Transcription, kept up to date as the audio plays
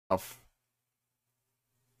What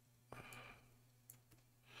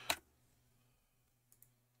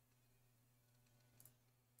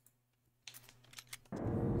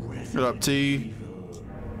up, T?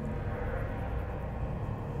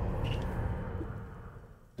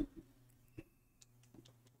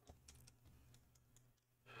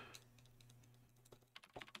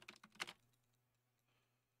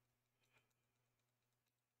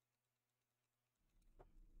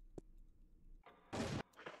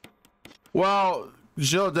 Well,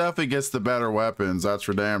 Jill definitely gets the better weapons. That's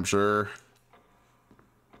for damn sure.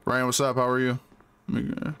 Ryan, what's up? How are you?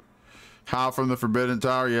 How from the Forbidden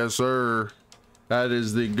Tower? Yes, sir. That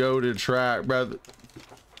is the goated track, brother.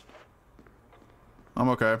 I'm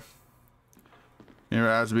okay. You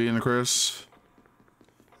has to be in the Chris.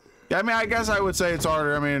 Yeah, I mean, I guess I would say it's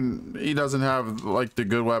harder. I mean, he doesn't have like the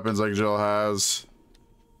good weapons like Jill has.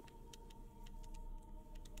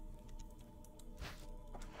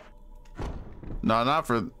 No, not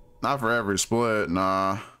for every split.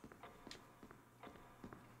 Nah.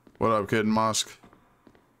 What up, Kid Musk?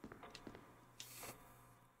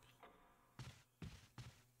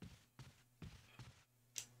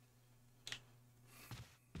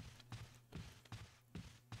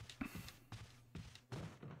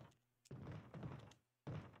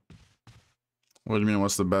 What do you mean?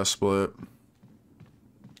 What's the best split?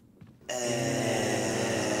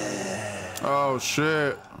 Oh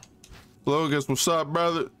shit. Lucas, what's up,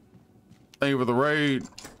 brother? Thank you for the raid.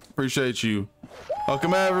 Appreciate you.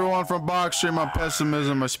 Welcome everyone from Box Stream on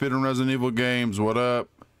Pessimism, my Speedrun Resident Evil games. What up?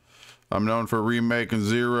 I'm known for remaking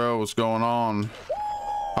Zero. What's going on?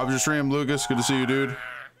 How's your stream, Lucas? Good to see you, dude.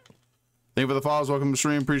 Thank you for the follows. Welcome to the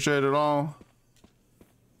stream. Appreciate it all.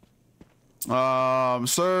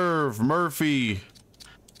 Serve, Murphy.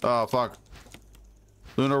 Oh, fuck.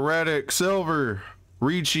 Luna Reddick, Silver,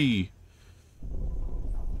 Ricci,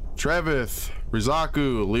 Trevith,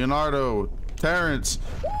 Rizaku, Leonardo, Terrence,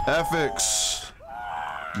 Fx,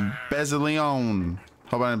 Bezaleon.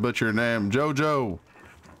 Hope I didn't butcher your name. Jojo,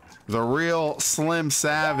 the real Slim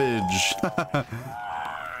Savage. What's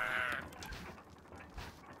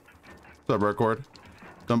up, Record?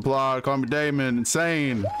 Dumplod, call me Damon,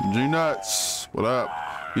 Insane, G Nuts. What up?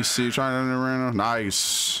 You see, trying to random.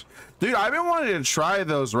 Nice, dude. I've been wanting to try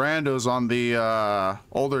those randos on the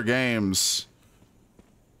older games.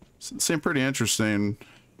 Seem pretty interesting.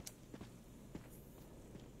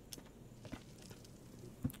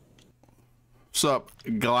 What's up,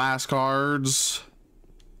 glass cards?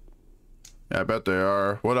 Yeah, I bet they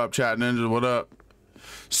are. What up, Chat Ninja? What up?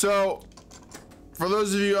 So, for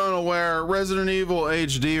those of you unaware, Resident Evil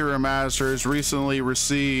HD Remasters recently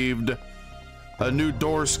received a new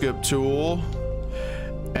door skip tool,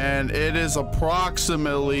 and it is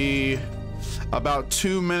approximately about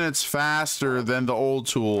 2 minutes faster than the old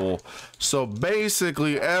tool. So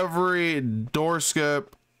basically every door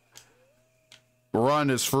skip run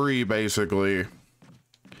is free, basically,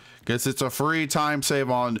 because it's a free time save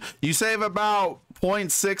on. You save about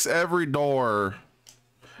 0.6 every door.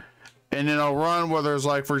 And in a run where there's,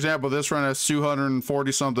 like, for example, this run has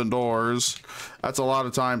 240 something doors. That's a lot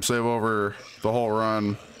of time save over the whole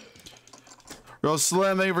run. Real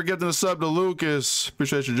Slim, thank you for getting the sub to Lucas.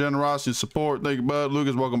 Appreciate your generosity and support. Thank you, bud.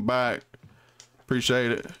 Lucas, welcome back.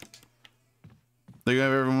 Appreciate it. Thank you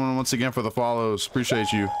everyone once again for the follows.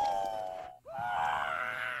 Appreciate you.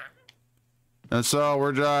 And so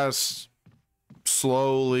we're just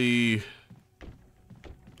slowly,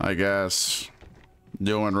 I guess,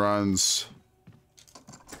 doing runs,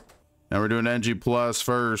 and we're doing NG Plus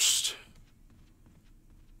first.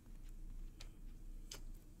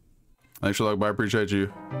 Thanks for luck, bye. Appreciate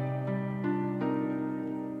you.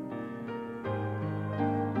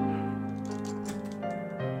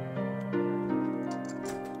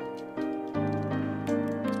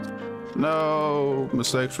 No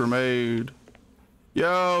mistakes were made.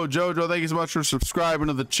 Yo, Jojo, thank you so much for subscribing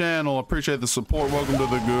to the channel. Appreciate the support. Welcome to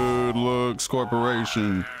the Good Looks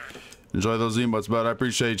Corporation. Enjoy those emotes, bud. I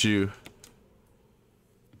appreciate you.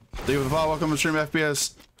 Thank you for the follow. Welcome to stream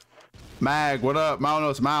FPS. Mag, what up?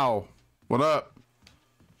 Maunos, Mao, what up?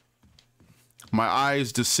 My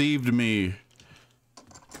eyes deceived me.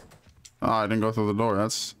 Oh, I didn't go through the door.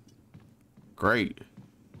 That's great.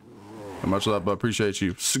 Much love, but appreciate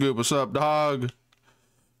you. Scoop, what's up, dog?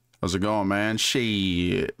 How's it going, man?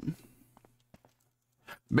 Shit.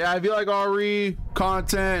 Yeah, if you like RE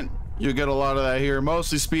content, you'll get a lot of that here.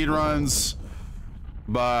 Mostly speedruns,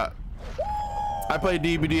 but I play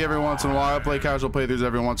DBD every once in a while. I play casual playthroughs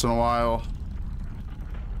every once in a while.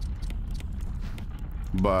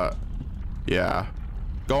 But yeah,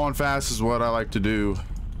 going fast is what I like to do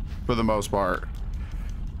for the most part.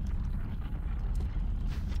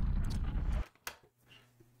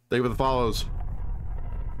 Thank you for the follows.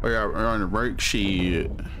 Oh yeah, we're on a break.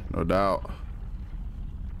 Shit, no doubt.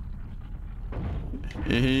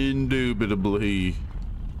 Indubitably.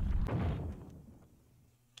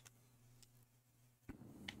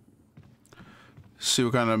 See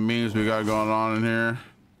what kind of memes we got going on in here.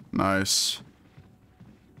 Nice.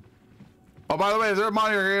 Oh, by the way, is there a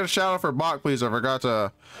monitor here? Get a shout out for Bach, please. I forgot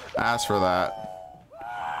to ask for that.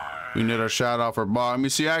 We need a shout out for Bach. Let me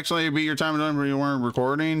see. Actually, beat your time done when you weren't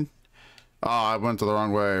recording. Oh, I went to the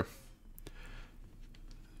wrong way.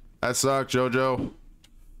 That sucks, JoJo.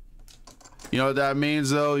 You know what that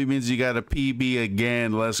means, though? It means you got a PB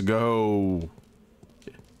again. Let's go.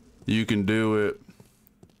 You can do it.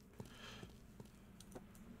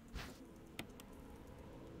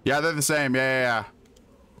 Yeah, they're the same. Yeah.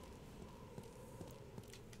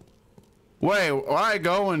 Wait, why I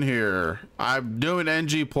going here? I'm doing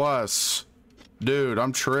NG plus. Dude,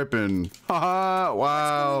 I'm tripping. Haha,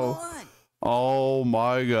 wow. Oh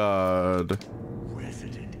my god.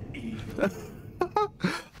 Resident Evil.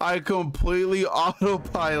 I completely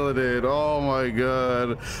autopiloted. Oh my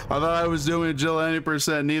god. I thought I was doing Jill any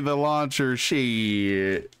percent, need the launcher.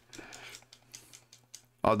 Shit.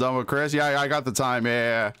 All done with Chris? Yeah, I got the time.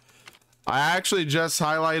 Yeah. I actually just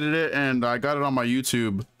highlighted it and I got it on my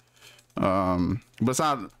YouTube. But it's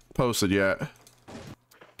not posted yet.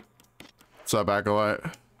 What's up, Acolyte?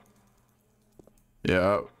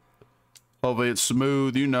 Yeah. Hopefully it's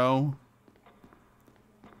smooth, you know.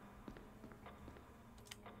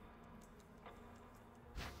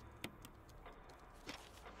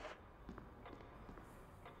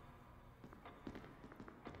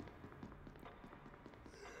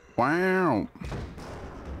 Wow.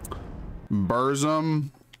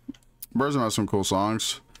 Burzum has some cool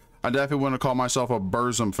songs. I definitely wouldn't call myself a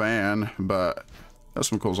Burzum fan, but that's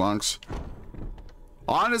some cool songs.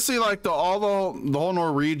 Honestly, like the whole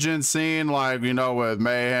Norwegian scene, like, you know, with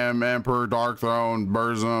Mayhem, Emperor, Darkthrone,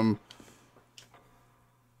 Burzum.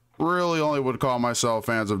 Really only would call myself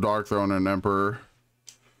fans of Darkthrone and Emperor.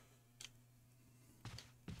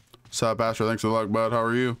 What's up, Pastor? Thanks for the luck, bud. How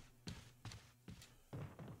are you?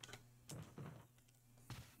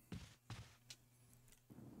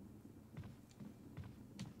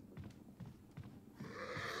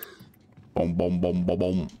 Boom, boom, boom, boom,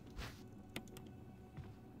 boom.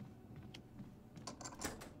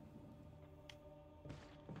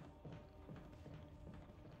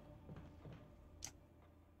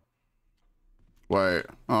 Wait,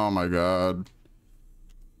 oh my god.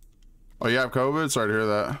 Oh, you have COVID? Sorry to hear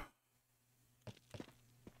that.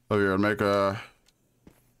 Oh, you're gonna make a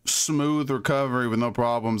smooth recovery with no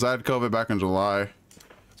problems. I had COVID back in July.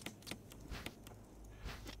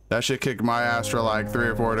 That shit kicked my ass for like 3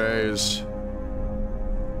 or 4 days.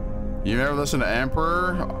 You never listen to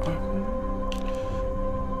Emperor?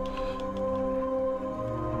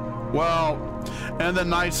 Well, and the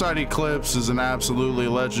Nightside Eclipse is an absolutely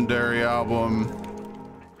legendary album.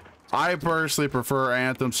 I personally prefer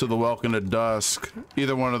Anthems to the Welcome to Dusk.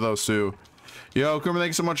 Either one of those two. Yo, Coomer,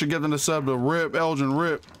 thanks so much for giving the sub to Rip, Elgin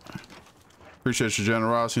Rip. Appreciate your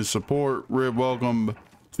generosity and support. Rip, welcome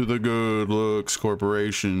to the Good Looks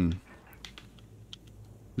Corporation.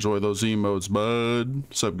 Enjoy those emotes, bud.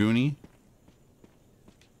 What's up, Goonie?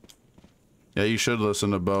 Yeah, you should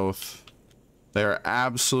listen to both. They are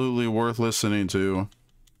absolutely worth listening to.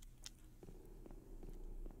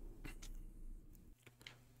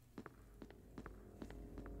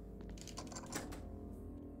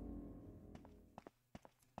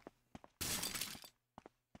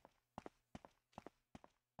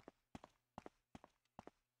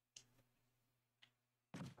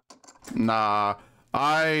 Nah,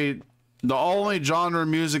 the only genre of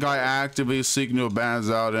music I actively seek new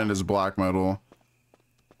bands out in is black metal.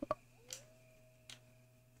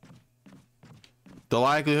 The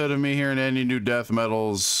likelihood of me hearing any new death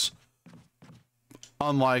metals,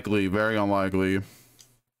 unlikely, very unlikely.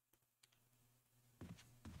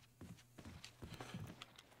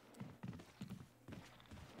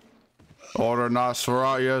 Order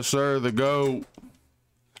Nosferatu, yes sir, the GOAT.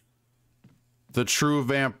 The true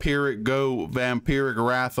vampiric GOAT, vampiric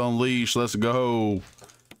wrath unleashed, let's go.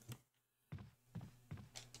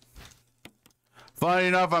 Funny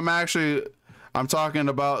enough, I'm talking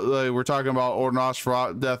about, like, we're talking about Order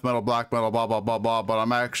Nosferatu, death metal, black metal, blah, blah, blah, blah, but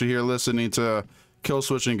I'm actually here listening to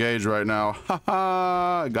Killswitch Engage right now.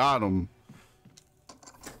 Haha, got him.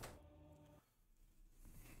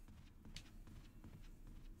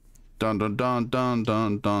 Dun, dun, dun, dun,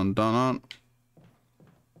 dun, dun, dun, dun.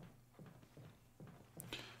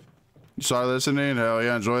 You started listening? Hell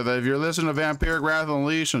yeah, enjoy that. If you're listening to Vampiric Wrath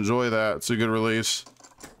Unleashed, enjoy that. It's a good release.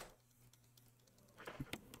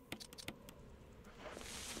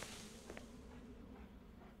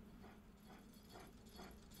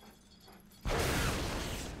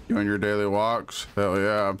 You and your daily walks. Hell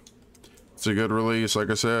yeah. It's a good release, like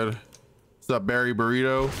I said. What's up, Barry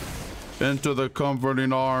Burrito? Into the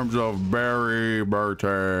comforting arms of Barry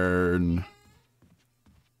Burton.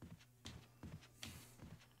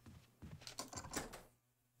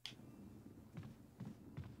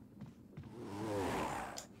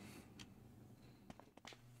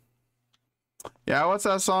 Yeah, what's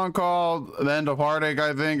that song called? The End of Heartache,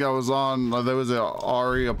 I think. I was on, there was a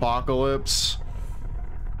Ari Apocalypse.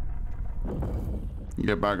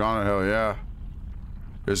 Get back on it, hell yeah.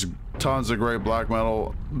 There's tons of great black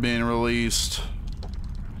metal being released.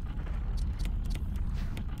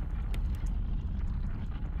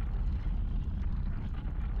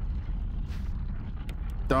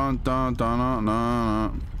 Dun dun dun dun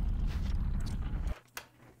dun.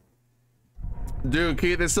 Dude,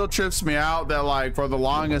 Keith, it still trips me out that, like, for the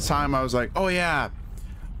longest time I was like, oh yeah,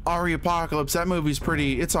 Ari Apocalypse, that movie's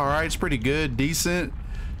pretty, it's alright, it's pretty good, decent.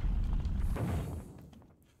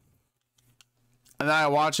 And then I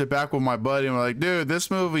watched it back with my buddy and we're like, dude,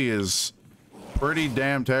 this movie is pretty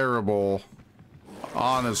damn terrible,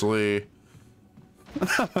 honestly.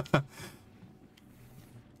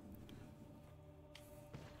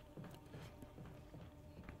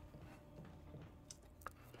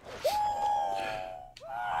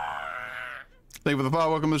 Thank you for the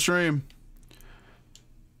follow. Welcome to the stream.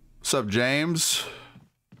 What's up, James?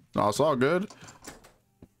 No, it's all good.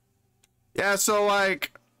 Yeah, so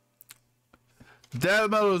like, death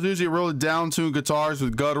metal is usually really down-tuned guitars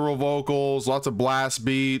with guttural vocals, lots of blast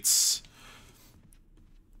beats.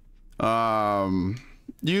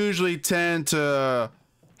 Usually tend to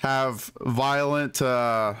have violent,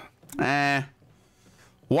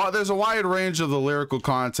 there's a wide range of the lyrical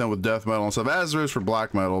content with death metal and stuff, as there is for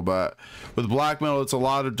black metal, but with black metal, it's a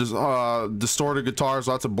lot of distorted guitars,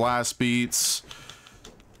 lots of blast beats.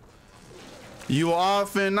 You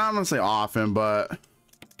often, not gonna say often, but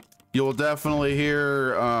you'll definitely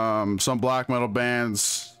hear some black metal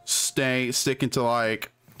bands sticking to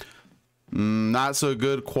like not so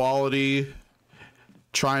good quality,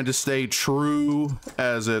 trying to stay true,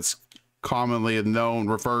 as it's commonly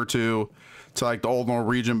referred to like the old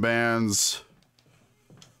Norwegian bands.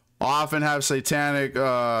 Often have satanic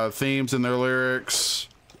themes in their lyrics.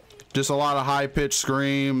 Just a lot of high-pitched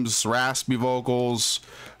screams, raspy vocals.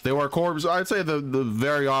 They wear corpse. I'd say the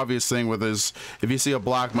very obvious thing with is, if you see a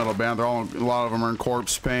black metal band, a lot of them are in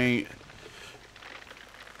corpse paint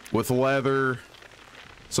with leather.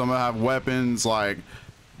 Some of them have weapons like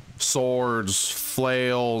swords,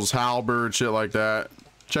 flails, halberds, shit like that.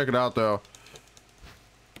 Check it out though.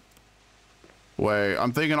 Wait,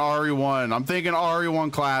 I'm thinking RE1. I'm thinking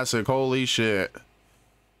RE1 Classic. Holy shit.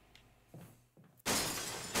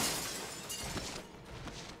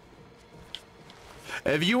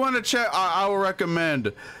 If you want to check, I will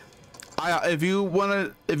recommend. If you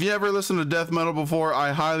ever listened to death metal before,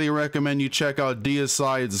 I highly recommend you check out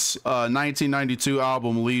Deicide's 1992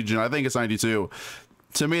 album Legion. I think it's 92.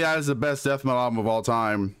 To me, that is the best death metal album of all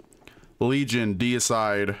time. Legion,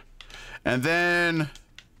 Deicide. And then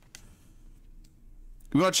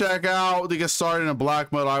you want to check out, to get started in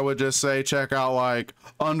black metal, I would just say check out like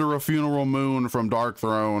Under a Funeral Moon from Dark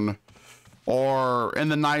Throne, or In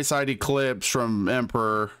the Night Side Eclipse from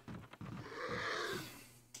Emperor.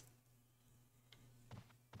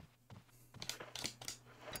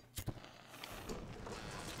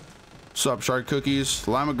 What's up, Shark Cookies?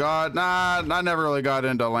 Lamb of God? Nah, I never really got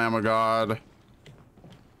into Lamb of God.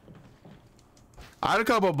 I had a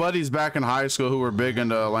couple of buddies back in high school who were big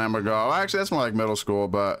into Lamb of God. Well, actually, that's more like middle school,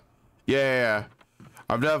 but yeah.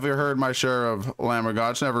 I've definitely heard my share of Lamb of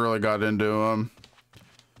God. Just never really got into them.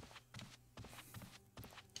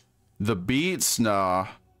 The Beats? Nah.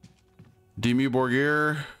 Dimmu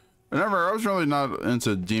Borgir? I was really not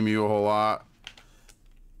into Dimmu a whole lot.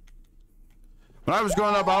 When I was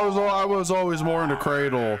growing up, I was always more into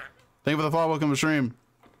Cradle. Thank you for the follow. Welcome to the stream.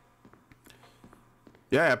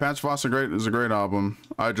 Yeah, Pants Foss is a great album.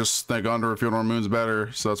 I just think Under a Funeral Moon's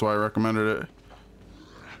better, so that's why I recommended it.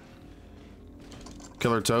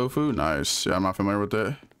 Killer Tofu? Nice. Yeah, I'm not familiar with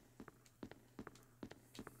it.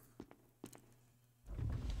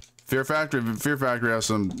 Fear Factory has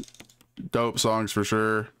some dope songs for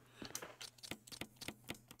sure.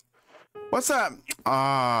 What's that?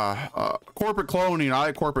 Corporate Cloning. I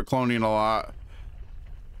like Corporate Cloning a lot.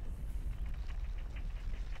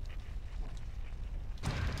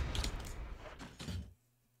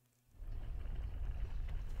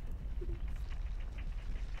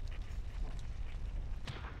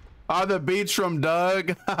 The beats from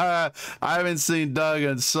Doug. I haven't seen Doug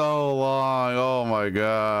in so long. Oh my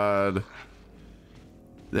god.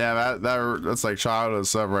 Yeah, that's like childhood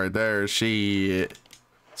stuff right there. Shit.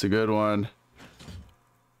 It's a good one.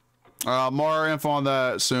 More info on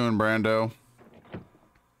that soon, Brando.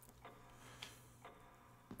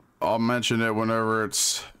 I'll mention it whenever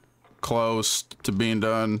it's close to being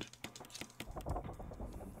done.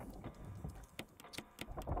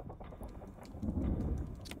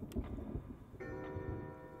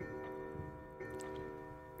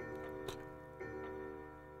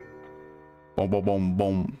 Boom, boom, boom,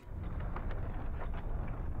 boom.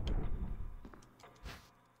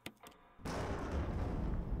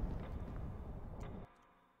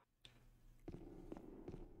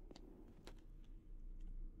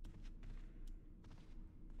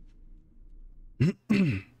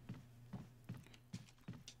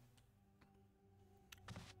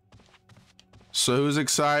 So who's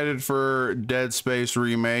excited for Dead Space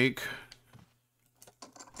remake?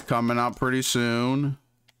 Coming out pretty soon.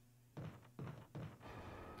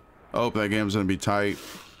 Oh, that game's gonna be tight.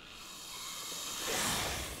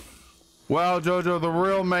 Well, Jojo, the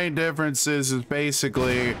real main difference is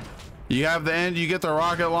basically you have the end, you get the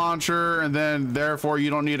rocket launcher, and then therefore you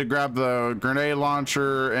don't need to grab the grenade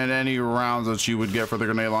launcher and any rounds that you would get for the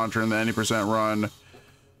grenade launcher in the any percent run.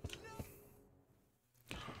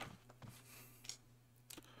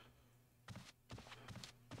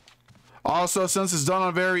 Also, since it's done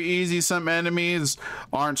on very easy, some enemies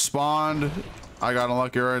aren't spawned. I got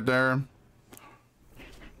unlucky right there.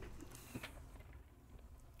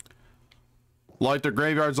 Like the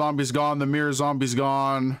graveyard zombie's gone, the mirror zombie's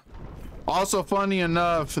gone. Also, funny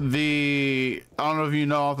enough, I don't know if you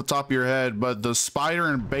know off the top of your head, but the spider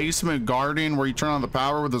and basement guarding where you turn on the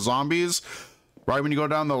power with the zombies, right when you go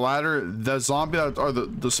down the ladder, the zombie or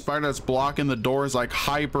the spider that's blocking the door is like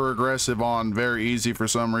hyper aggressive on very easy for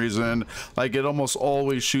some reason. Like it almost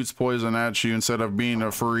always shoots poison at you instead of being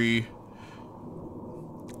a free.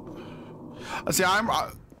 See,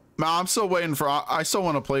 I'm still waiting for. I still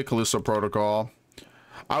want to play Callisto Protocol.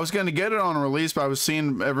 I was gonna get it on release, but I was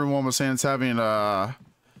seeing everyone was saying it's having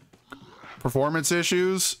performance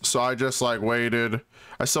issues, so I just like waited.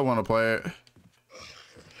 I still want to play it.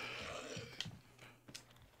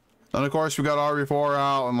 And of course, we got RE4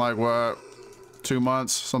 out in like what, 2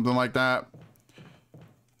 months, something like that.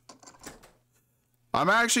 I'm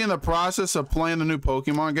actually in the process of playing the new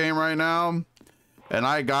Pokemon game right now, and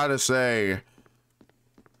I gotta say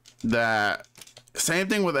that same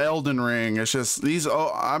thing with Elden Ring. It's just these.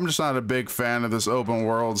 Oh, I'm just not a big fan of this open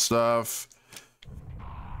world stuff.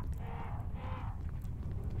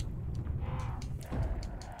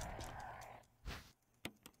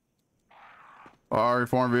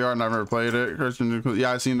 Reform VR, never played it. Christian,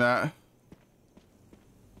 yeah, I've seen that.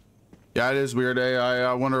 Yeah, it is weird.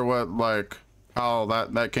 I wonder what like how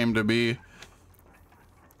that came to be.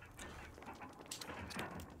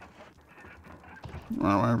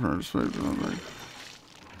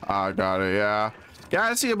 I got it. Yeah,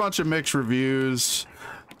 I see a bunch of mixed reviews.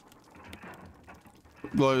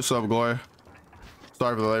 Gloy, what's up, Gloy?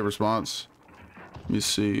 Sorry for the late response. Let me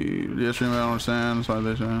see. Yes, I don't understand. Sorry,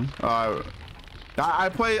 they saying. I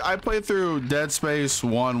played through Dead Space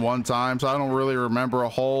 1 one time, so I don't really remember a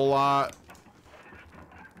whole lot.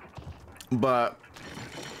 But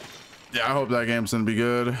yeah, I hope that game's gonna be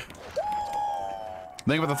good.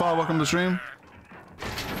 Thank you for the follow. Welcome to the stream.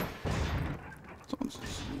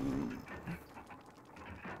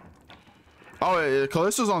 Oh,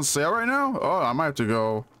 Callisto's on sale right now? Oh, I might have to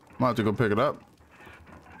go pick it up.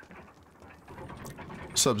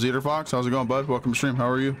 What's up, Zeter Fox? How's it going, bud? Welcome to stream. How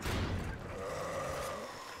are you?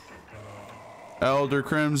 Elder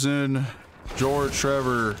Crimson, George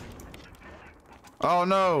Trevor. Oh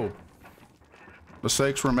no!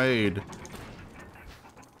 Mistakes were made.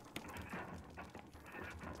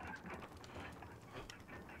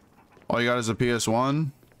 All you got is a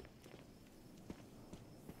PS1.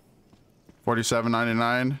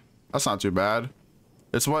 $47.99. That's not too bad.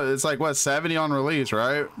 It's like what, 70 on release,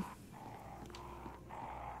 right?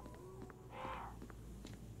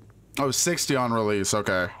 Oh, 60 on release.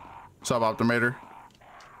 Okay. What's up, Optimator?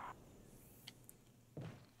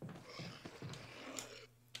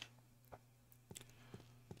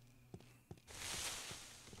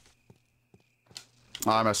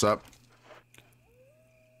 Oh, I messed up.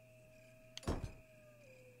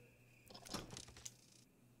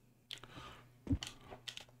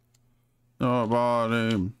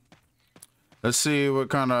 Nobody. Let's see what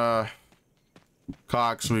kind of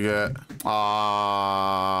cocks we get.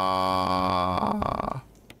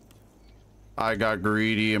 I got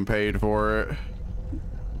greedy and paid for it.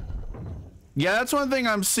 Yeah, that's one thing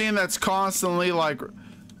I'm seeing that's constantly like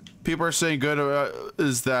people are saying good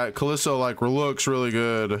is that Callisto like looks really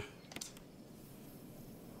good.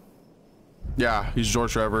 Yeah, he's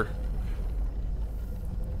George Trevor.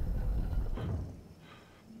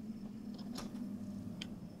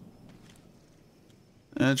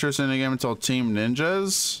 Interested in the game until Team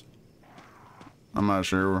Ninjas? I'm not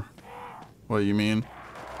sure what you mean.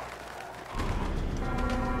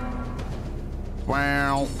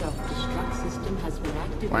 Wow. Self-destruct system has been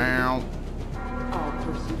activated. Wow. All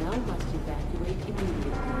personnel must evacuate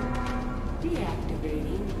immediately.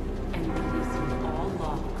 Deactivating and releasing all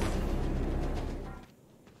locks.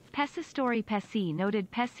 Pessi story Pessi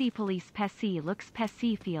noted Pessi police Pessi looks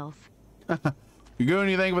Pessi feels. You go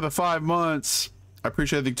anything for the 5 months. I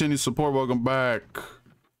appreciate the continued support. Welcome back.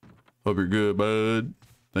 Hope you're good, bud.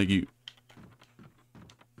 Thank you.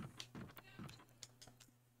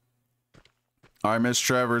 All right, Miss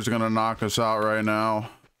Trevor's gonna knock us out right now.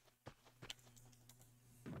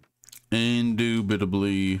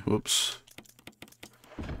 Indubitably. Whoops.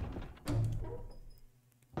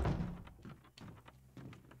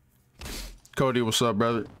 Cody, what's up,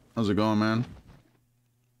 brother? How's it going, man?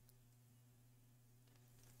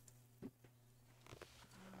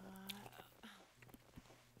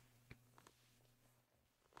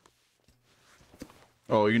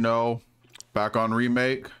 Oh, you know, back on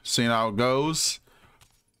remake, seeing how it goes.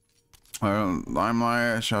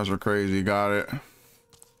 Limelight shots are crazy. Got it.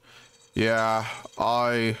 Yeah,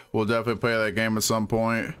 I will definitely play that game at some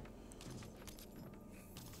point.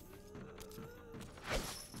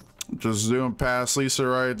 Just zoom past Lisa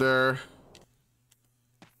right there.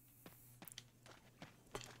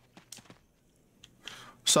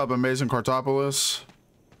 What's up, Amazing Cartopolis?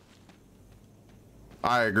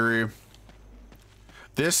 I agree.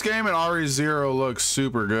 This game in RE0 looks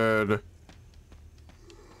super good.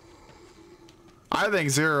 I think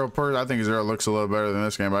Zero looks a little better than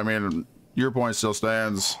this game. I mean, your point still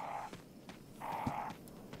stands.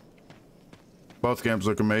 Both games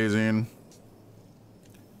look amazing.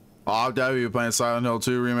 I'll definitely be playing Silent Hill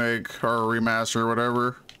 2 remake or remaster or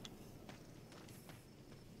whatever.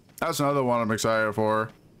 That's another one I'm excited for.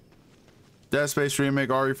 Dead Space remake,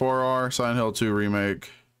 RE4R, Silent Hill 2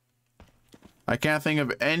 remake. I can't think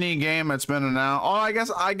of any game that's been announced. Oh,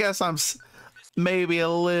 I guess I'm maybe a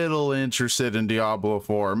little interested in Diablo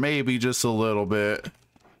 4. Maybe just a little bit.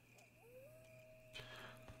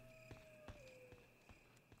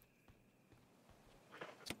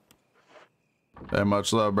 That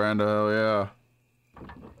much love, Brando. Hell yeah.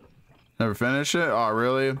 Never finish it? Oh,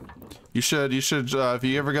 really? You should, if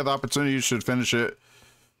you ever get the opportunity, you should finish it.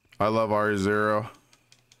 I love RE0.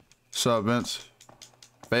 Sub Vince.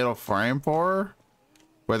 Fatal Frame 4?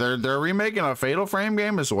 Wait, they're remaking a Fatal Frame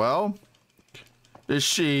game as well? Is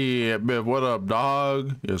she? What up,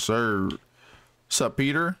 dog? Yes, sir. What's up,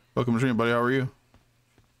 Peter? Welcome to stream, buddy. How are you?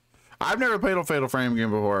 I've never played a Fatal Frame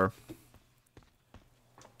game before.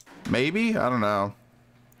 Maybe? I don't know.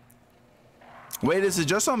 Wait, is it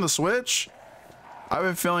just on the Switch? I've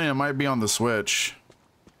been feeling it might be on the Switch.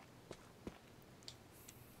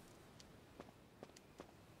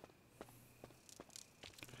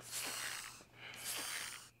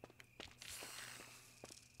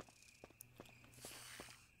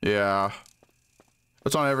 Yeah.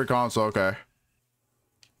 It's on every console, okay.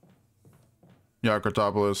 Yeah,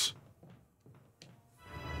 Cartopolis.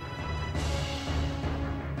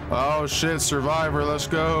 Oh shit, Survivor, let's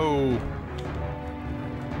go.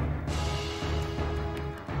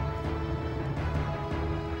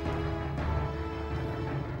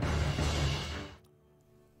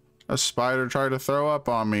 A spider tried to throw up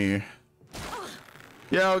on me.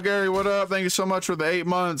 Yo, Gary, what up? Thank you so much for the 8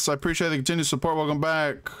 months. I appreciate the continued support. Welcome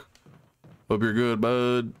back. Hope you're good,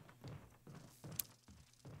 bud.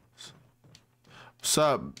 What's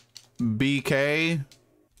up, BK?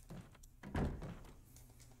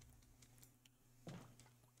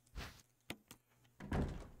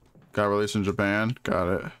 Got released in Japan. Got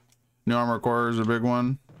it. New Armored Core is a big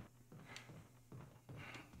one.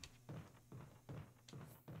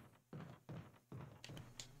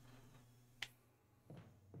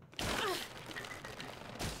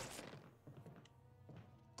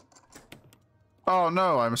 Oh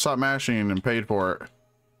no, I stopped mashing and paid for it.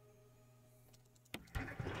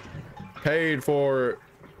 Paid for it.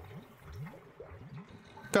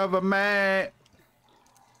 Cover me.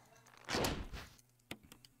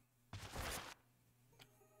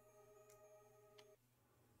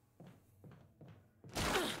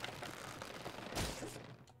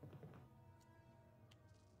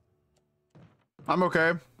 I'm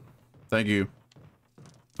okay. Thank you.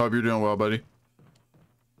 Hope you're doing well, buddy.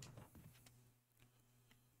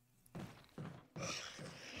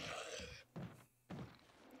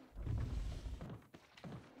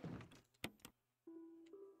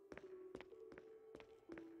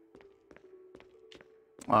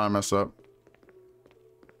 I messed up.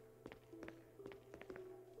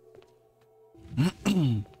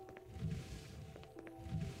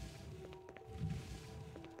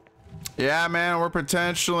 Yeah, man, we're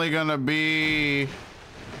potentially gonna be,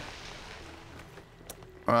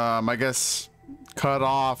 I guess, cut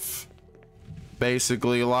off.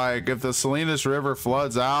 Basically, like, if the Salinas River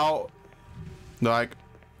floods out, like,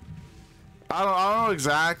 I don't know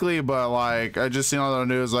exactly, but like, I just seen on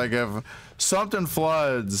the news, like, if something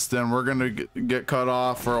floods, then we're gonna get cut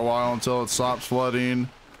off for a while until it stops flooding.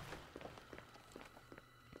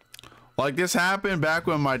 Like, this happened back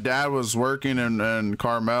when my dad was working in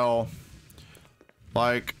Carmel.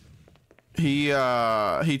 Like, he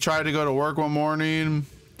tried to go to work one morning,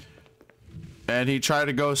 and he tried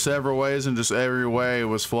to go several ways, and just every way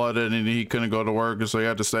was flooded, and he couldn't go to work, so he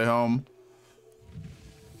had to stay home.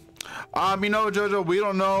 You know, Jojo, we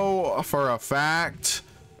don't know for a fact.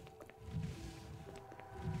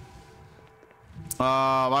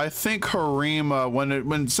 I think Harima,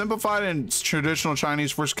 when Simplified and Traditional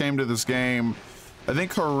Chinese first came to this game, I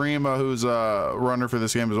think Harima, who's a runner for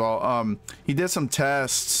this game as well, he did some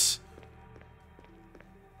tests.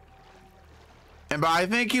 But I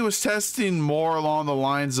think he was testing more along the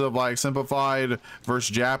lines of like Simplified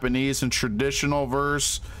versus Japanese and Traditional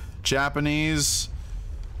versus Japanese.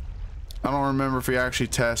 I don't remember if he actually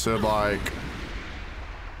tested like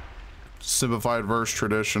Simplified versus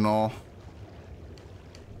Traditional.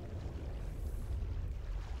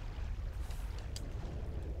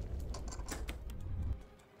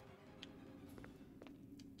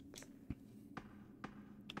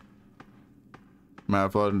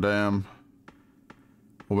 Mad flooding dam.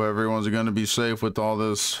 Hope everyone's gonna be safe with all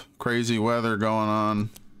this crazy weather going on.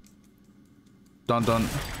 Dun dun.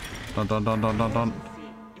 Dun dun dun dun dun dun.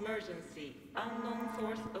 Emergency. Unknown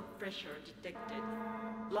source of pressure detected.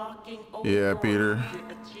 Locking all Yeah, doors Peter. to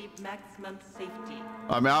achieve maximum safety.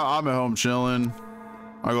 I mean, I'm at home chilling.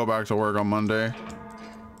 I go back to work on Monday.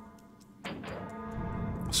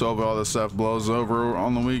 So if all this stuff blows over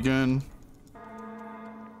on the weekend.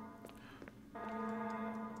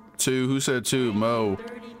 2, who said 2? Mo.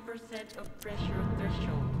 30% of pressure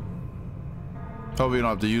threshold. Hope you don't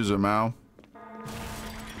have to use it, Mal.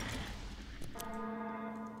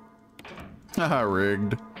 Haha,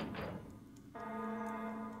 rigged.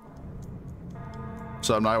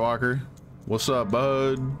 What's up, Nightwalker? What's up,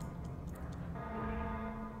 bud?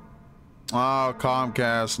 Oh,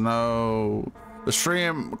 Comcast, no. The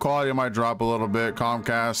stream quality might drop a little bit.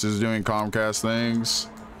 Comcast is doing Comcast things.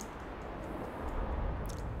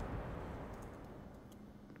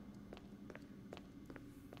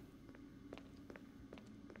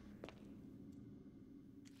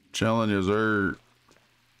 Chilling dessert.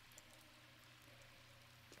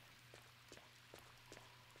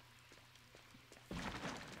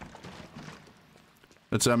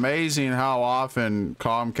 It's amazing how often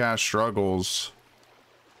Comcast struggles.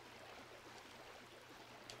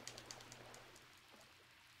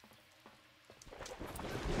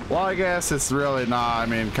 Well, I guess it's really not. I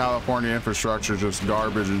mean, California infrastructure is just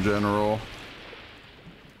garbage in general.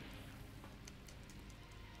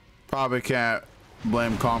 Probably can't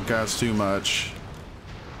blame Comcast too much.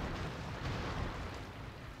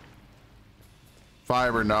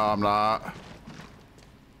 Fiber, no, I'm not.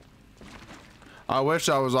 I wish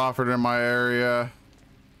I was offered in my area.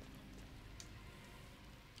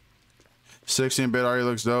 16-bit already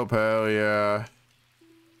looks dope. Hell yeah.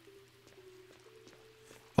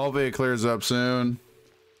 Hopefully it clears up soon.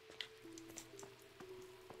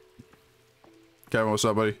 Kevin, what's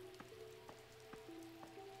up, buddy?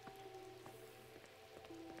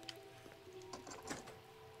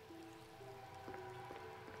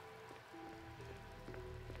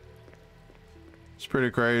 It's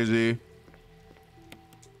pretty crazy.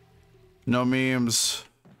 No memes.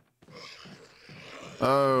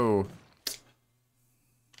 Oh.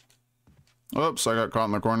 Oops, I got caught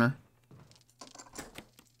in the corner.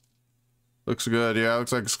 Looks good. Yeah,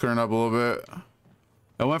 looks like it's clearing up a little bit.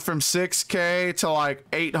 It went from 6K to like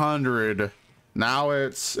 800. Now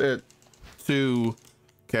it's at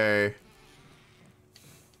 2K.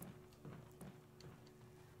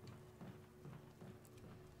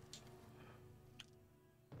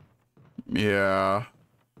 Yeah.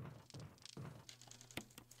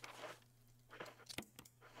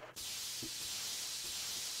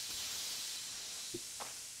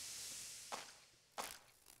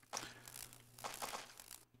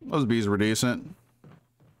 Those bees were decent.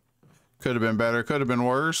 Could have been better. Could have been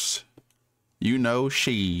worse. You know,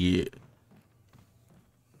 shit.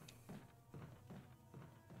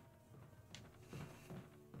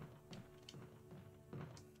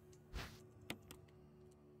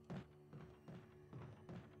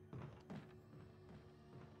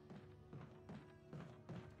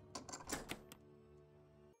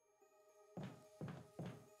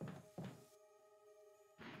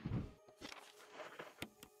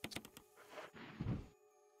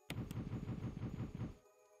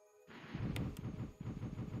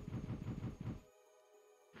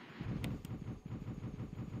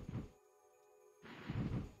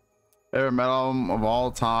 Favorite metal album of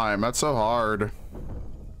all time. That's so hard.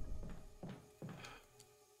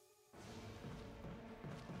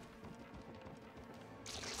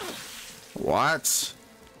 What?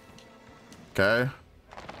 Okay.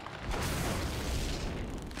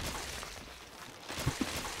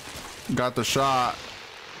 Got the shot.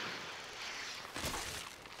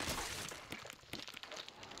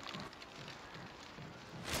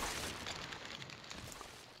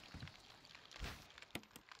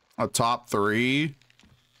 A top 3?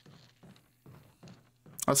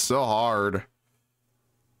 That's still hard.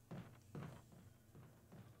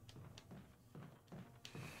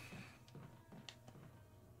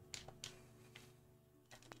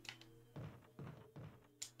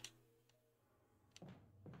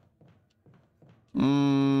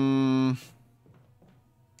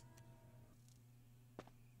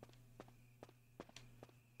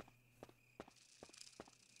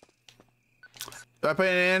 I play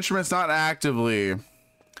any instruments? Not actively.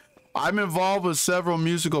 I'm involved with several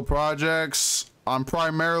musical projects. I'm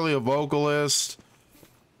primarily a vocalist.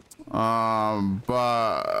 But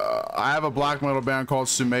I have a black metal band called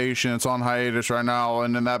Summation. It's on hiatus right now.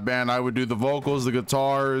 And in that band, I would do the vocals, the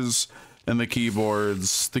guitars, and the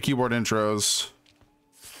keyboards. The keyboard intros.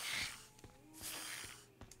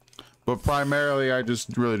 But primarily, I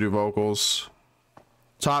just really do vocals.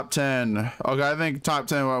 Top 10. Okay, I think top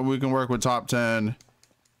 10, we can work with top 10.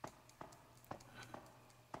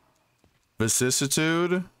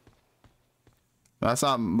 Vicissitude. That's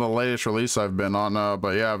not the latest release I've been on,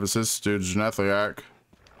 but yeah, Vicissitude, Genethliac.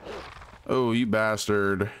 Oh, you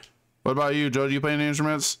bastard. What about you, Joe? Do you play any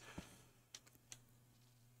instruments?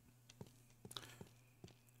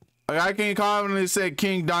 I can confidently say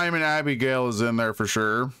King Diamond Abigail is in there for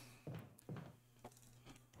sure.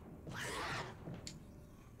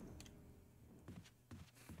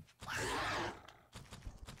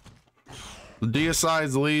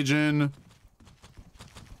 Deicide's Legion.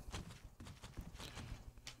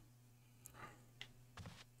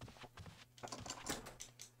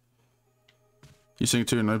 You sing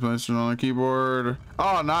too, nice placement on the keyboard.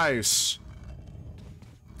 Oh, nice.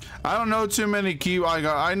 I don't know too many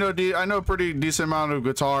I know a pretty decent amount of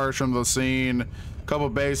guitars from the scene, a couple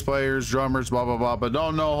bass players, drummers, blah blah blah, but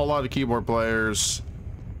don't know a whole lot of keyboard players.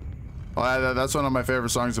 That's one of my favorite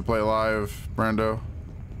songs to play live, Brando.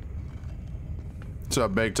 What's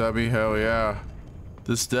up, Big Tubby? Hell yeah.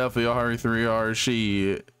 This is definitely RE3R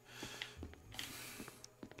shit.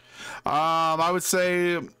 I would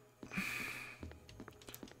say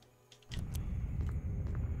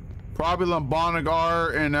probably Lambonic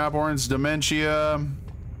Art and Abhorrence Dementia.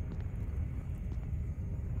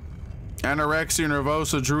 Anorexia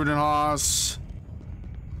Nervosa Drudenhaus.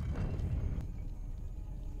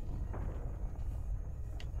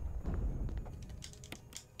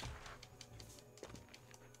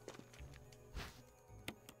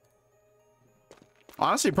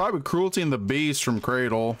 Honestly, probably Cruelty and the Beast from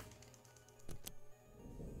Cradle.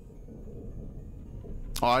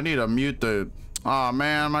 Oh, I need to mute the... Oh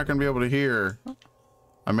man, I'm not gonna be able to hear.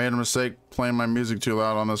 I made a mistake playing my music too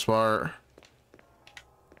loud on this part.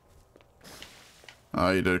 Oh,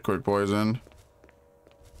 you did quick poison.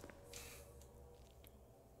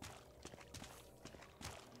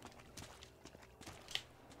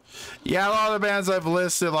 Yeah, a lot of the bands I've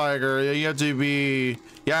listed, like, or you have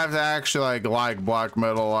to actually like black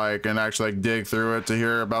metal, like, and actually like dig through it to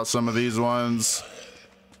hear about some of these ones.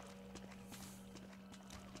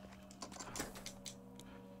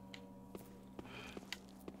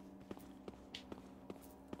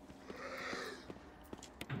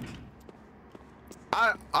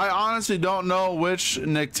 I honestly don't know which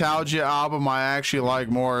Nyctalgia album I actually like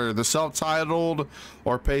more, the self-titled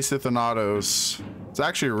or Pacithanatos. It's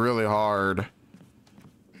actually really hard.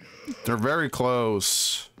 They're very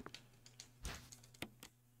close.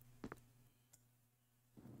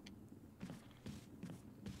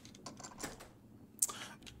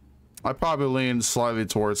 I probably lean slightly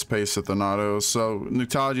towards Pacithanatos. So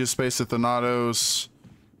Nyctalgia's Pacithanatos.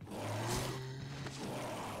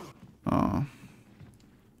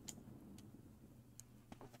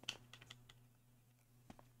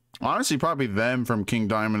 Honestly, probably them from King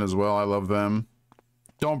Diamond as well. I love them.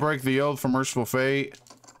 Don't Break the Oath from Merciful Fate.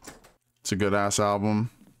 It's a good ass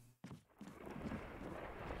album.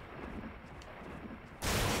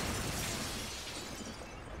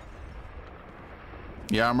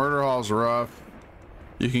 Yeah, Murder Hall's rough.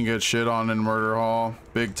 You can get shit on in Murder Hall.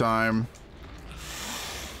 Big time.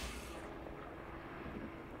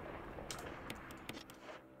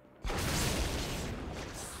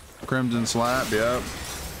 Crimson Slap, yep.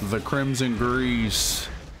 The Crimson Grease.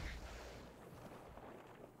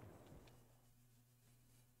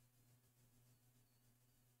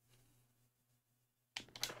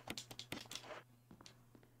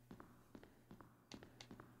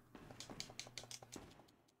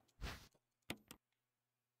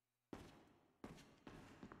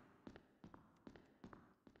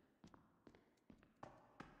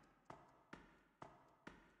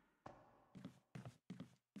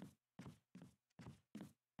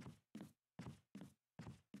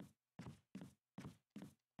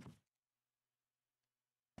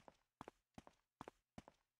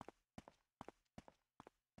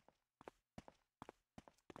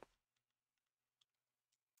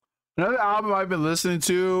 Another album I've been listening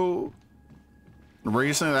to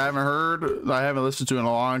recently that I haven't heard, that I haven't listened to in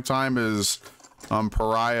a long time is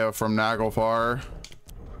Pariah from Naglfar.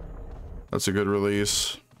 That's a good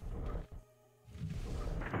release.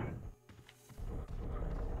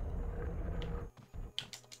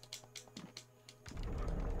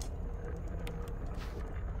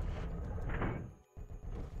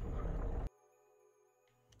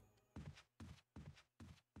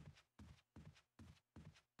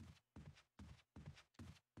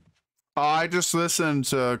 I just listened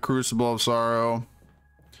to Crucible of Sorrow.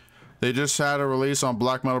 They just had a release on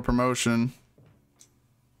Black Metal Promotion.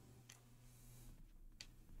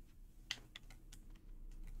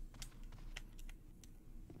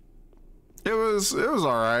 It was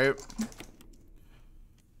all right.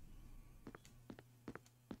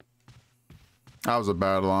 That was a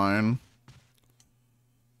bad line.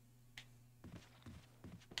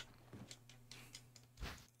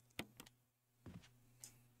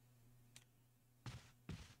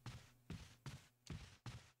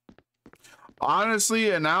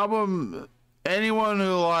 Honestly, an album, anyone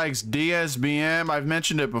who likes DSBM, I've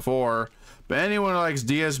mentioned it before, but anyone who likes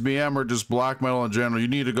DSBM or just black metal in general, you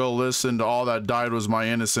need to go listen to All That Died Was My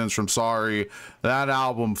Innocence from Sorry. That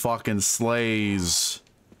album fucking slays.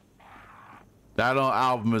 That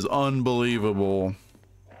album is unbelievable.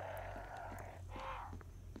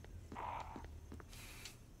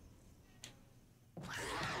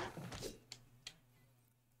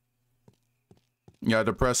 Yeah,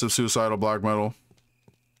 depressive, suicidal black metal.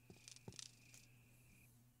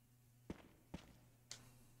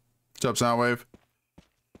 What's up, Soundwave?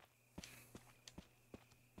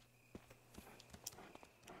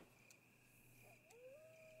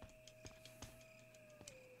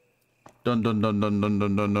 Dun dun dun dun dun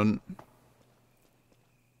dun dun dun.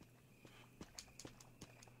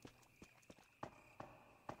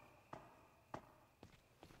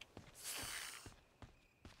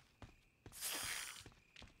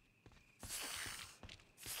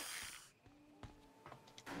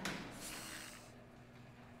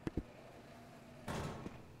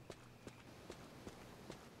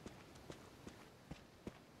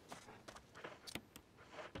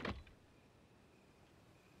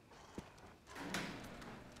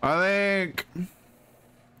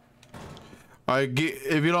 I think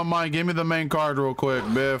if you don't mind, give me the main card real quick,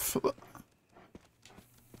 Biff.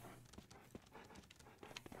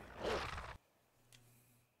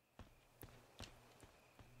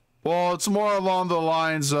 Well, it's more along the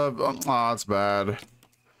lines of oh, that's bad.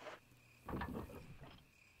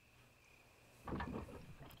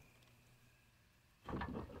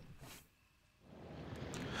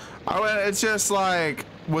 It's just like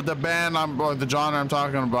with the band or the genre I'm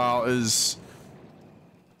talking about is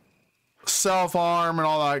self-harm and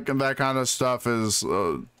all that kind of stuff is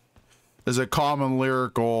a common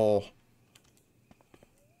lyrical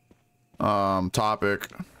topic.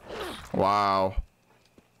 Wow.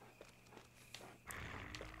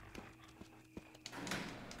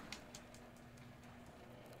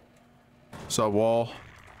 Sub wall.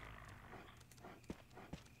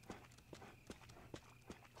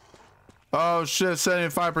 Oh shit,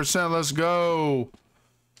 75%, let's go.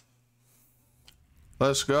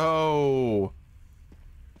 Let's go.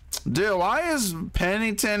 Dude, why is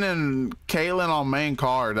Pennington and Caitlyn on main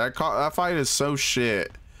card? That fight is so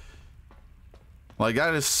shit. Like,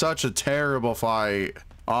 that is such a terrible fight,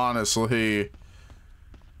 honestly.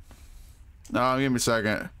 No, give me a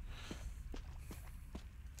second.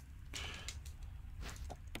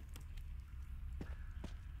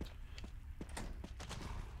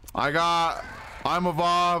 I'm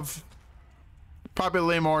Evolve. Probably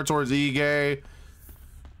lean more towards E-Gay.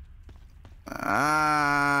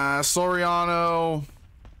 Soriano.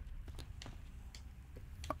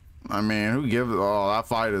 I mean, who gives? Oh, that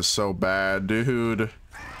fight is so bad, dude.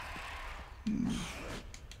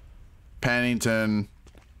 Pennington.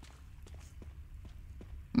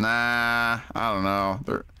 Nah, I don't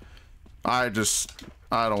know. I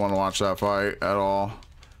don't want to watch that fight at all.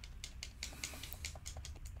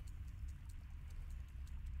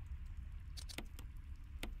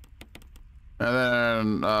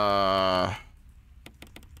 And then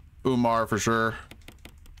Umar for sure.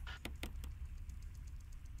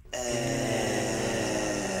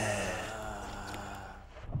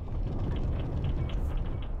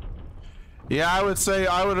 Yeah, I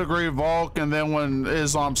would agree Volk, and then when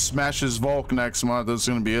Islam smashes Volk next month, it's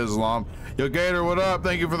gonna be Islam. Yo, Gator, what up?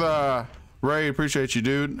 Thank you for the raid. Appreciate you,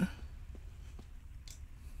 dude.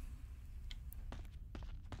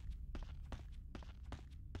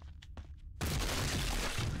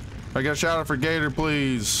 I got a shout out for Gator,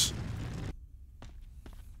 please.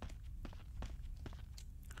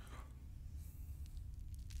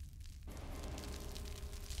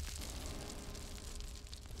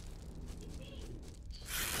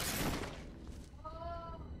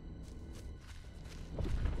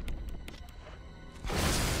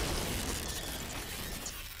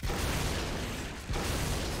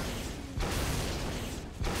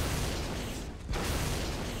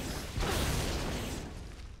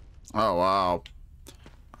 Oh, wow.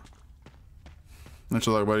 What's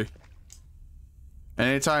your luck, buddy?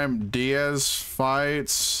 Anytime Diaz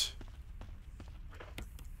fights...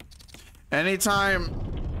 Anytime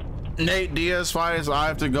Nate Diaz fights, I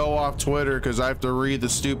have to go off Twitter because I have to read the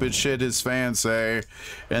stupid shit his fans say.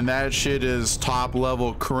 And that shit is top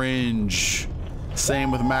level cringe.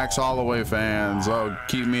 Same with Max Holloway fans. Oh,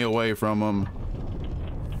 keep me away from them.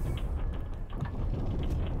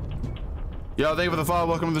 Yo, thank you for the follow.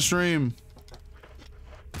 Welcome to the stream.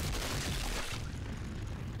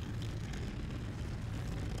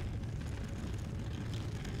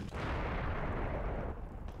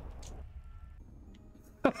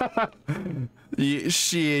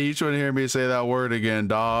 Shit, you trying to hear me say that word again,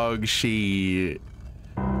 dog? Shit.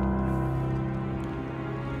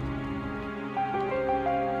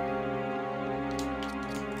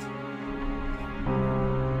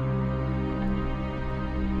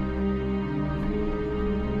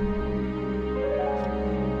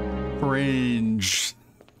 Cringe.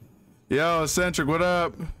 Yo, Eccentric, what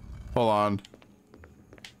up? Hold on.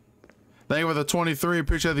 Thank you for the 23.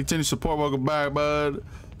 Appreciate the continued support. Welcome back, bud.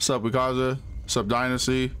 What's up, Wikaza? What's up,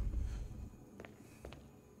 Dynasty?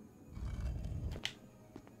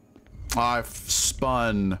 I've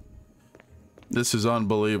spun. This is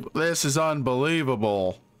unbelievable. This is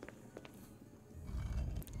unbelievable.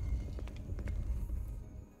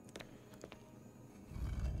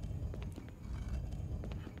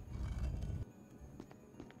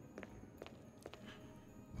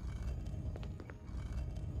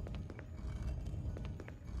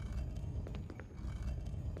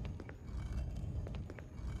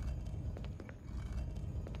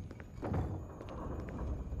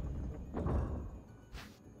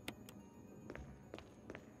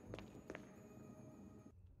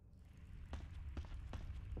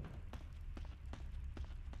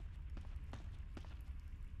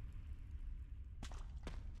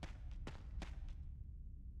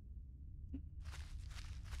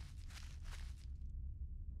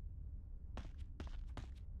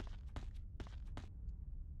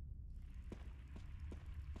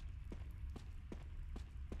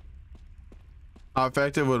 How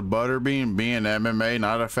effective would Butterbean be in MMA?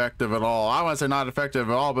 Not effective at all. I wouldn't say not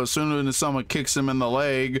effective at all, but as soon as someone kicks him in the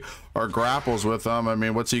leg or grapples with him, I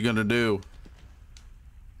mean, what's he gonna do?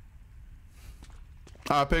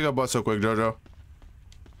 Pick up what's so quick, Jojo.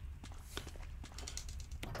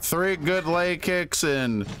 3 good leg kicks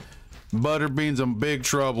and Butterbean's in big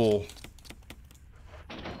trouble.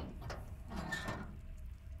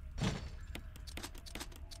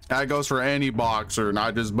 That goes for any boxer,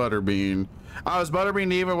 not just Butterbean. Is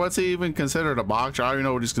Butterbean even, what's he even considered, a boxer? I don't even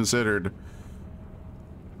know what he's considered.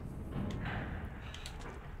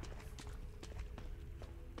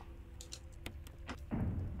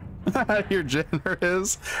 Your gender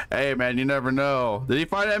is? Hey man, you never know. Did he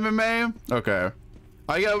fight MMA? Okay.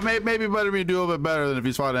 Yeah, maybe Butterbean do a little bit better than if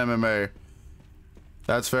he's fought MMA.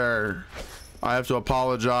 That's fair. I have to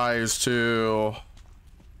apologize to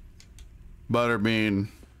Butterbean.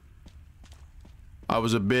 I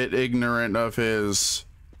was a bit ignorant of his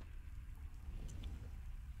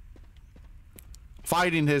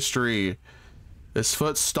fighting history. Is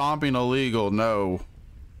foot stomping illegal? No.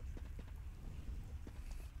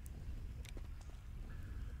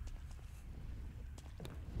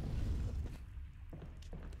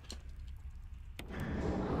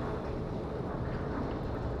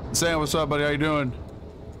 Sam, what's up, buddy? How you doing?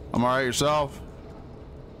 I'm all right. Yourself?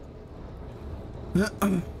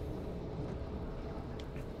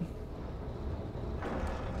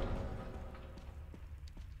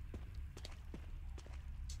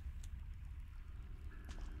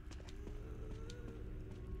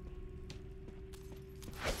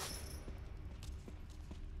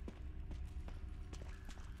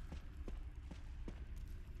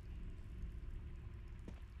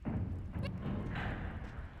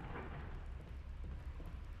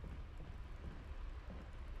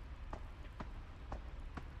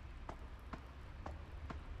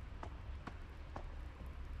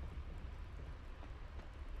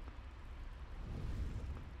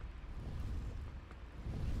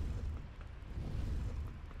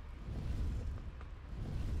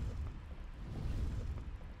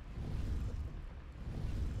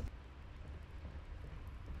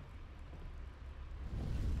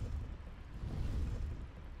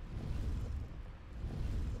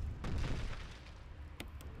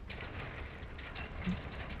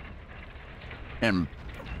 And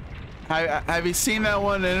have you seen that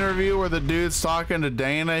one interview where the dude's talking to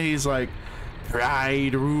Dana? He's like,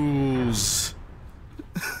 pride rules.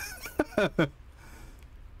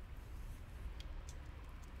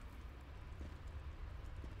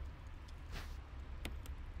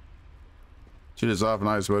 Shit is off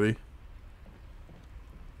nice, buddy.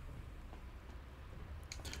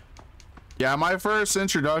 Yeah, my first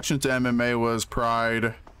introduction to MMA was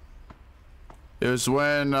Pride. It was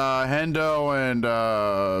when Hendo and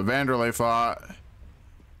Vanderlei fought.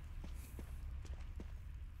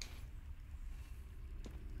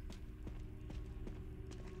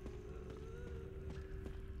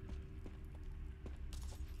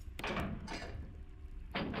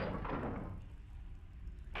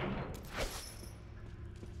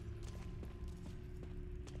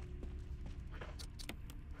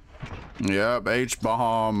 Yep,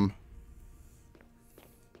 H-bomb.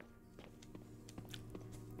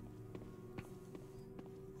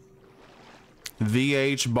 The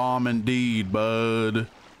H-bomb indeed, bud.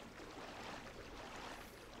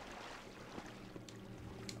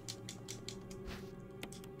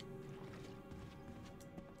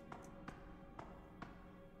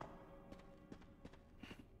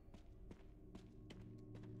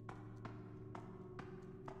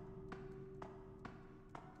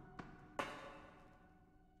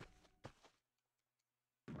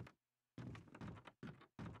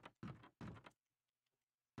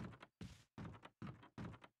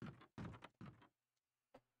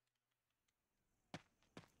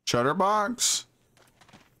 Shutterbox?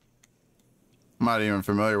 I'm not even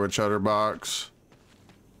familiar with Shutterbox.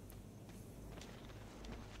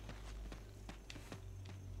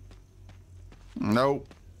 Nope.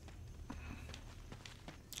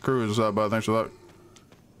 Cruz, what's up, bud? Thanks for that.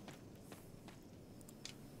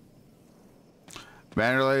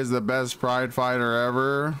 Vanderlei is the best Pride fighter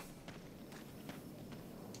ever.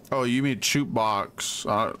 Oh, you mean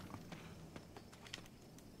Shootbox?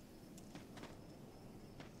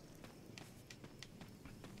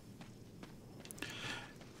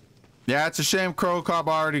 Yeah, it's a shame Crow Cop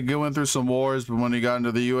already going through some wars, but when he got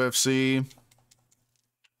into the UFC.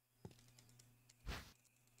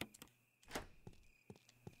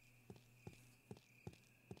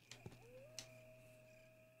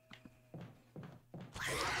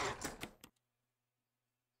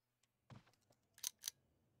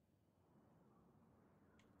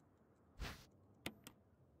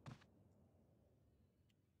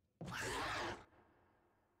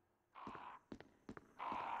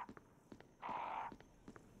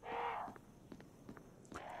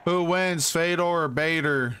 Who wins, Fedor or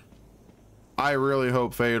Bader? I really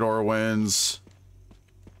hope Fedor wins.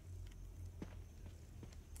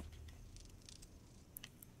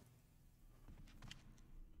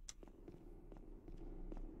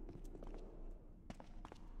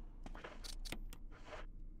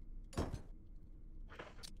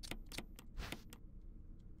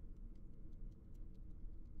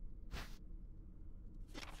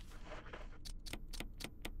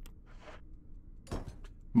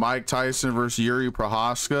 Mike Tyson versus Yuri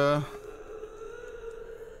Prohaska.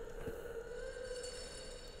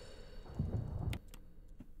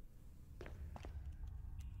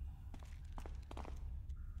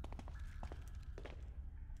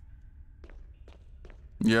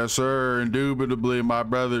 Yes, sir. Indubitably, my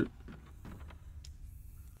brother.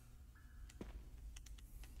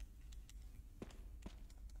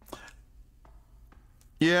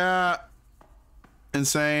 Yeah.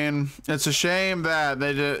 Insane. It's a shame that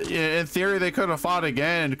they did. In theory, they could have fought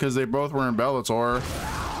again because they both were in Bellator.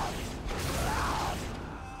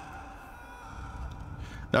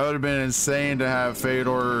 That would have been insane to have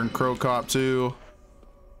Fedor and Crow Cop too.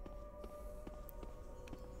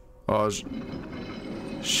 Oh,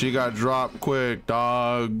 she got dropped quick,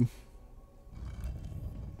 dog.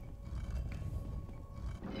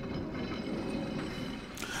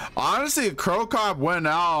 Honestly, Crow Cop went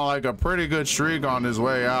out like a pretty good streak on his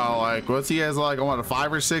way out. Like, what's he has like what, a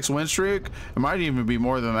 5 or 6 win streak? It might even be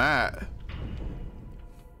more than that.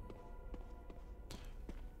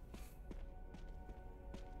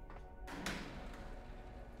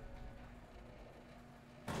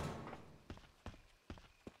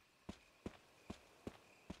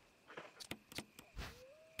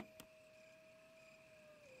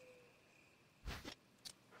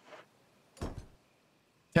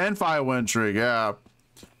 Ten five win streak, yeah.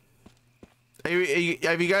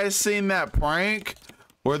 Have you guys seen that prank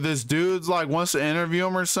where this dude's like wants to interview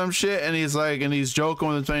him or some shit, and he's like, and he's joking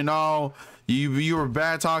with him saying, "No, you were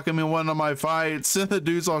bad talking me in one of my fights," and the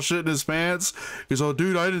dude's all shit in his pants. He's all,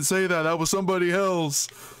 "Dude, I didn't say that. That was somebody else."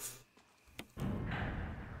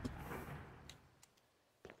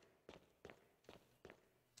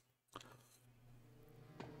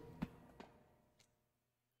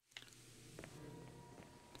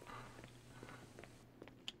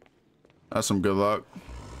 That's some good luck.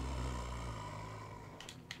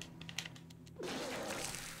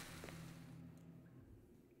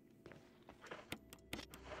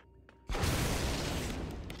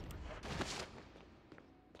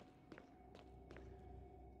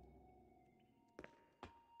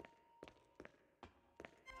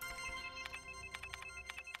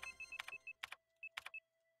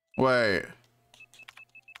 Wait.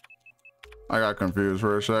 I got confused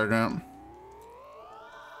for a second.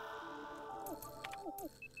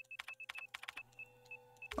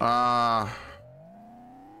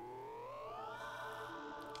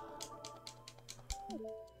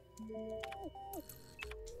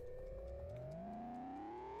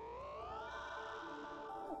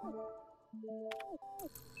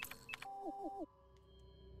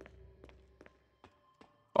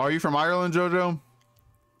 Are you from Ireland, Jojo?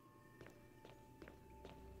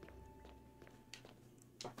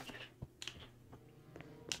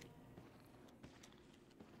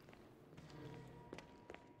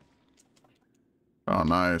 Oh,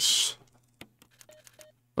 nice.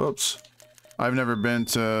 Oops. I've never been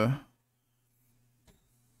to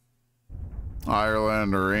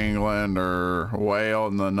Ireland or England or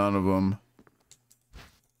Wales, none of them.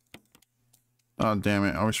 Oh, damn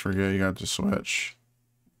it. I always forget you got to switch.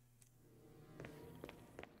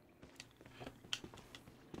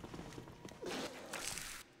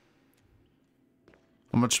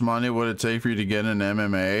 How much money would it take for you to get an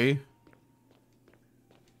MMA?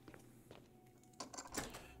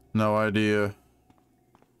 No idea.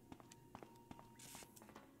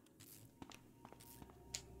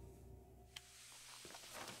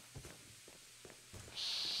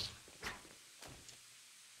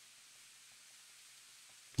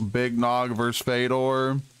 Big Nog versus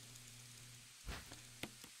Fedor.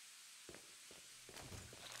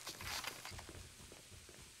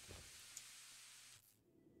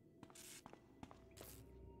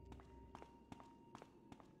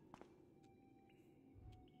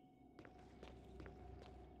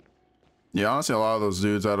 Yeah, honestly, a lot of those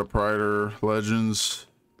dudes out of Pride are legends.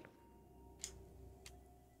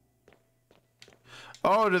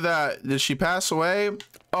 Oh, did she pass away?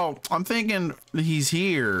 Oh, I'm thinking he's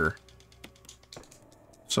here.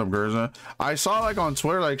 What's up, Gerza? I saw like on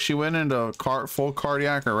Twitter, like she went into full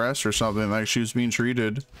cardiac arrest or something, like she was being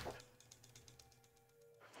treated.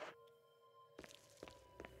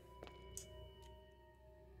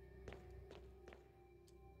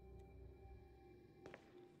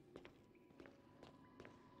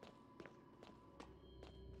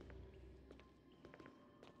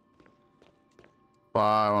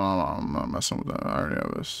 I'm not messing with that. I already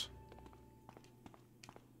have this.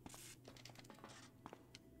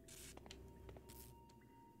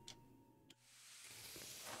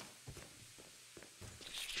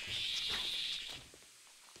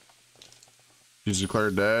 She's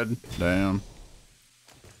declared dead. Damn.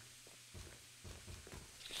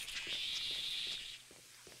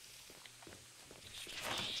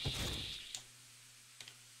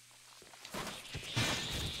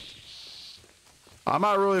 I'm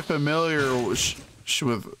not really familiar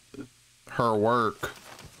with her work.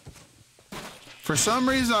 For some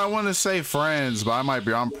reason, I want to say Friends, but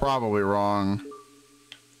I'm probably wrong.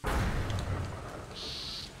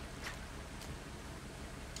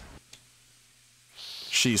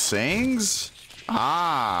 She sings?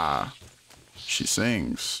 Ah, she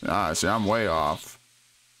sings. Ah, see, I'm way off.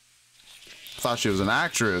 Thought she was an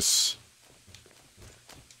actress.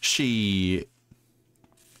 She...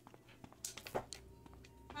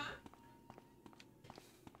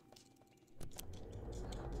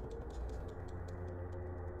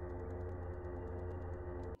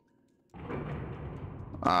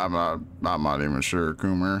 I'm not even sure,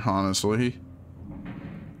 Coomer, honestly.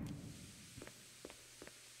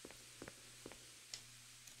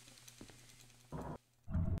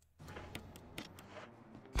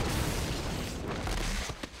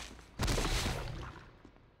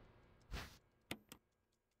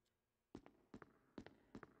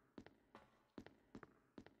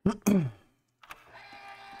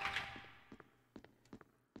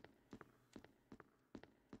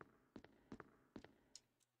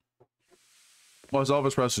 Well, it's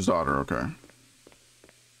Elvis Presley's daughter, okay.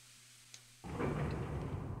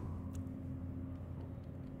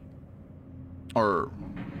 Or...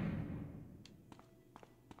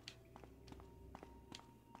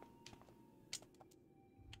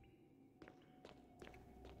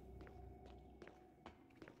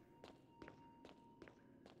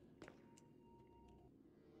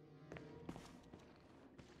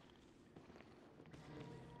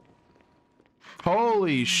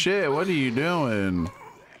 Holy shit, what are you doing?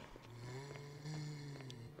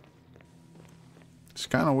 It's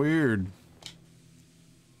kind of weird.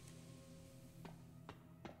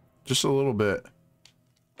 Just a little bit.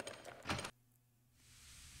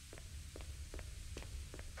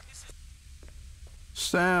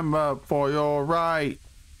 Stand up for your right.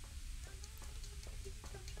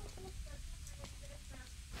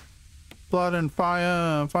 Blood and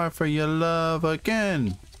fire, fight for your love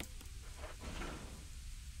again.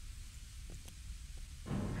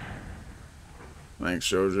 Thanks,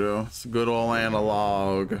 Jojo. It's a good old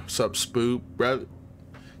analog. Sup, Spoop? Brett?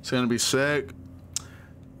 It's gonna be sick.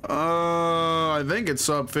 I think it's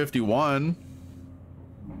sub 51.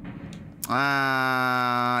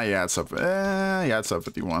 Yeah, it's sub. Yeah, it's sub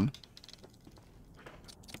 51.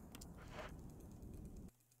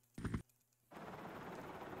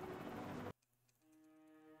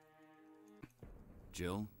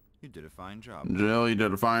 Jill, you did a fine job. Jill, you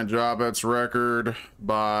did a fine job. That's record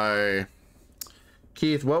by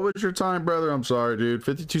Keith. What was your time, brother? I'm sorry, dude.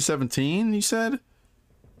 52:17, you said?